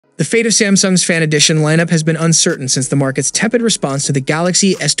The fate of Samsung's Fan Edition lineup has been uncertain since the market's tepid response to the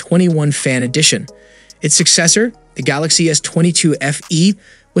Galaxy S21 Fan Edition. Its successor, the Galaxy S22 FE,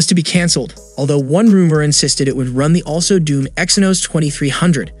 was to be cancelled, although one rumor insisted it would run the also-doomed Exynos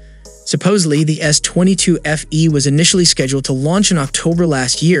 2300. Supposedly, the S22 FE was initially scheduled to launch in October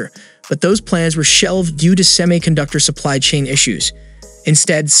last year, but those plans were shelved due to semiconductor supply chain issues.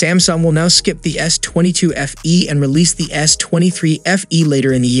 Instead, Samsung will now skip the S22 FE and release the S23 FE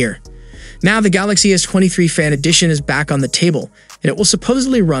later in the year. Now, the Galaxy S23 Fan Edition is back on the table, and it will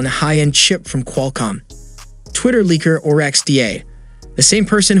supposedly run a high-end chip from Qualcomm. Twitter leaker ORXDA, the same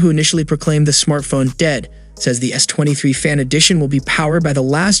person who initially proclaimed the smartphone dead, says the S23 Fan Edition will be powered by the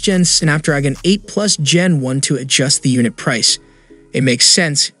last-gen Snapdragon 8 Plus Gen 1 to adjust the unit price. It makes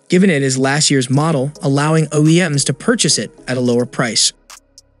sense, given it is last year's model, allowing OEMs to purchase it at a lower price.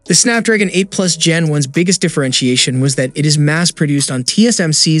 The Snapdragon 8 Plus Gen 1's biggest differentiation was that it is mass-produced on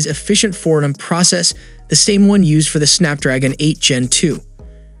TSMC's efficient 4nm process, the same one used for the Snapdragon 8 Gen 2.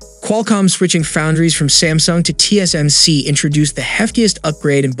 Qualcomm switching foundries from Samsung to TSMC introduced the heftiest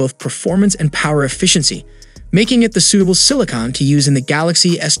upgrade in both performance and power efficiency, making it the suitable silicon to use in the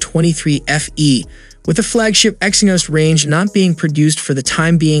Galaxy S23 FE. With the flagship Exynos range not being produced for the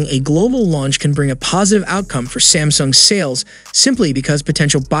time being, a global launch can bring a positive outcome for Samsung's sales simply because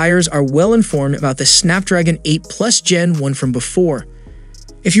potential buyers are well informed about the Snapdragon 8 Plus Gen 1 from before.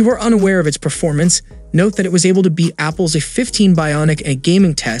 If you were unaware of its performance, note that it was able to beat Apple's A15 Bionic in a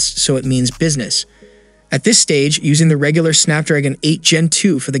gaming test, so it means business. At this stage, using the regular Snapdragon 8 Gen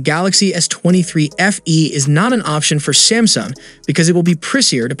 2 for the Galaxy S23 FE is not an option for Samsung because it will be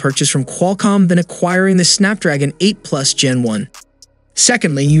pricier to purchase from Qualcomm than acquiring the Snapdragon 8 Plus Gen 1.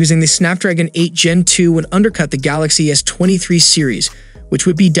 Secondly, using the Snapdragon 8 Gen 2 would undercut the Galaxy S23 series, which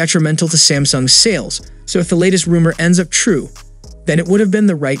would be detrimental to Samsung's sales, so if the latest rumor ends up true, then it would have been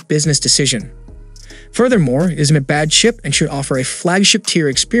the right business decision. Furthermore, it isn't a bad chip and should offer a flagship-tier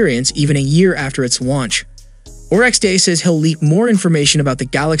experience even a year after its launch. ORXDA says he'll leak more information about the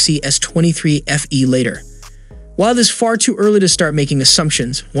Galaxy S23 FE later. While it is far too early to start making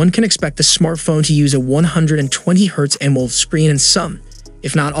assumptions, one can expect the smartphone to use a 120Hz AMOLED screen and some,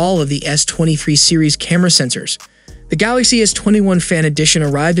 if not all, of the S23 series camera sensors. The Galaxy S21 Fan Edition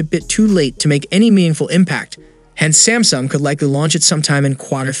arrived a bit too late to make any meaningful impact, hence Samsung could likely launch it sometime in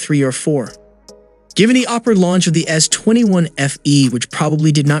Q3 or 4. Given the upward launch of the S21 FE, which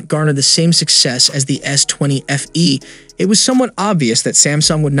probably did not garner the same success as the S20 FE, it was somewhat obvious that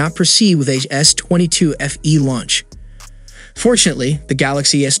Samsung would not proceed with a S22 FE launch. Fortunately, the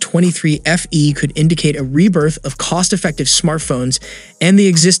Galaxy S23 FE could indicate a rebirth of cost-effective smartphones, and the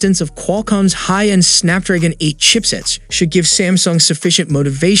existence of Qualcomm's high-end Snapdragon 8 chipsets should give Samsung sufficient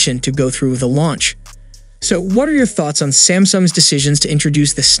motivation to go through with the launch. So, what are your thoughts on Samsung's decisions to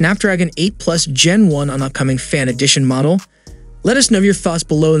introduce the Snapdragon 8 Plus Gen 1 on upcoming Fan Edition model? Let us know your thoughts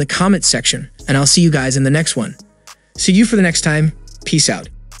below in the comments section, and I'll see you guys in the next one. See you for the next time. Peace out.